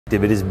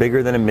It is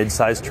bigger than a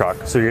mid-sized truck,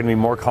 so you're going to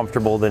be more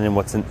comfortable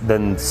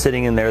than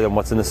sitting in there than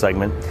what's in the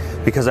segment,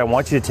 because I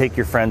want you to take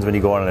your friends when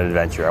you go on an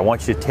adventure. I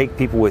want you to take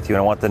people with you,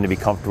 and I want them to be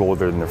comfortable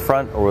whether they're in the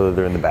front or whether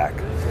they're in the back.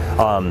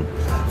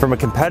 From a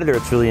competitor,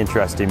 it's really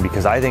interesting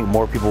because I think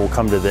more people will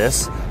come to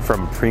this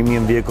from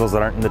premium vehicles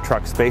that aren't in the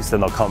truck space than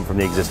they'll come from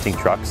the existing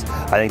trucks.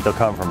 I think they'll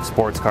come from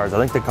sports cars. I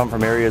think they'll come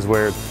from areas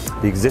where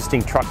the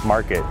existing truck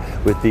market,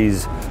 with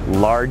these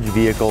large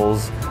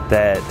vehicles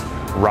that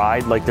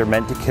ride like they're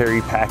meant to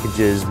carry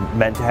packages,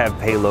 meant to have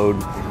payload.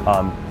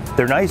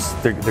 They're nice,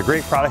 they're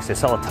great products, they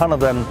sell a ton of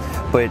them,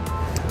 but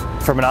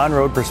from an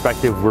on-road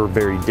perspective, we're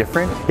very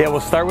different. Yeah, we'll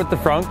start with the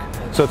front.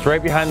 So it's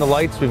right behind the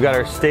lights. We've got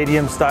our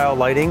stadium style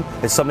lighting.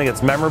 It's something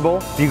that's memorable.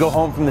 If you go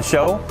home from the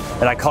show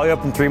and I call you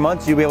up in 3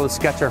 months, you'll be able to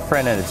sketch our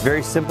front end. It's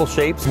very simple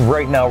shapes.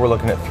 Right now we're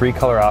looking at 3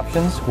 color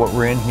options. What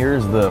we're in here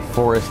is the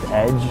Forest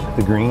Edge,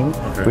 the green.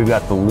 Okay. We've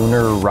got the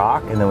Lunar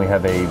Rock, and then we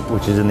have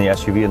which is in the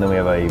SUV, and then we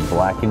have a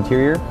black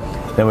interior.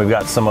 Then we've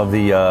got some of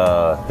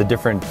the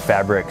different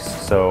fabrics.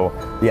 So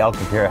the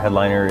Alcantara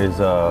headliner is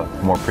a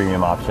more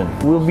premium option.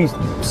 We'll be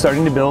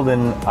starting to build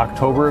in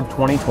October of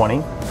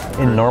 2020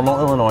 in Normal,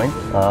 Illinois.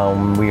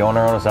 We own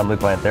our own assembly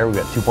plant there. We've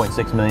got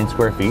 2.6 million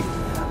square feet.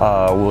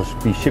 We'll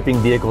be shipping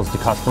vehicles to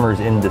customers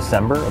in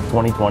December of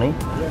 2020.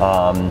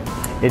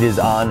 It is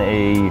on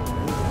a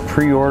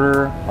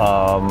pre-order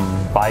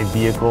by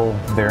vehicle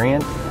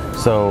variant.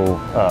 So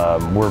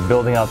we're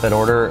building out that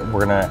order.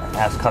 We're gonna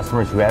ask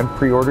customers who have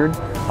pre-ordered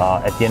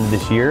at the end of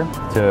this year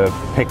to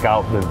pick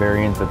out the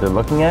variant that they're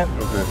looking at.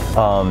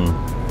 Okay.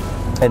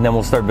 And then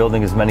we'll start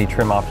building as many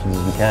trim options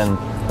as we can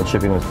and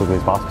shipping them as quickly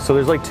as possible. So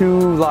there's like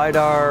 2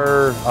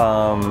 LiDAR,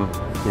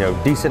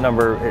 decent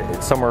number.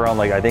 It's somewhere around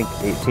like, I think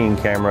 18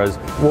 cameras.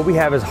 What we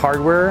have is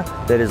hardware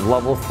that is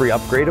level 3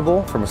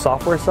 upgradable from a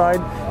software side,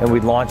 and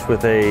we'd launch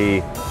with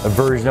a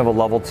version of a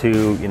level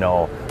 2,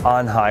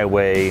 on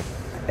highway.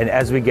 And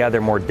as we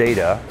gather more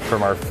data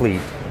from our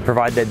fleet,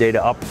 provide that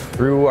data up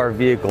through our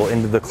vehicle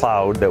into the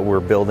cloud that we're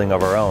building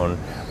of our own.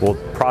 We'll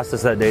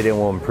process that data and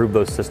we'll improve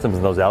those systems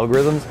and those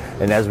algorithms.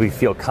 And as we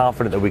feel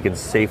confident that we can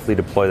safely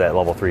deploy that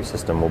level 3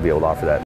 system, we'll be able to offer that.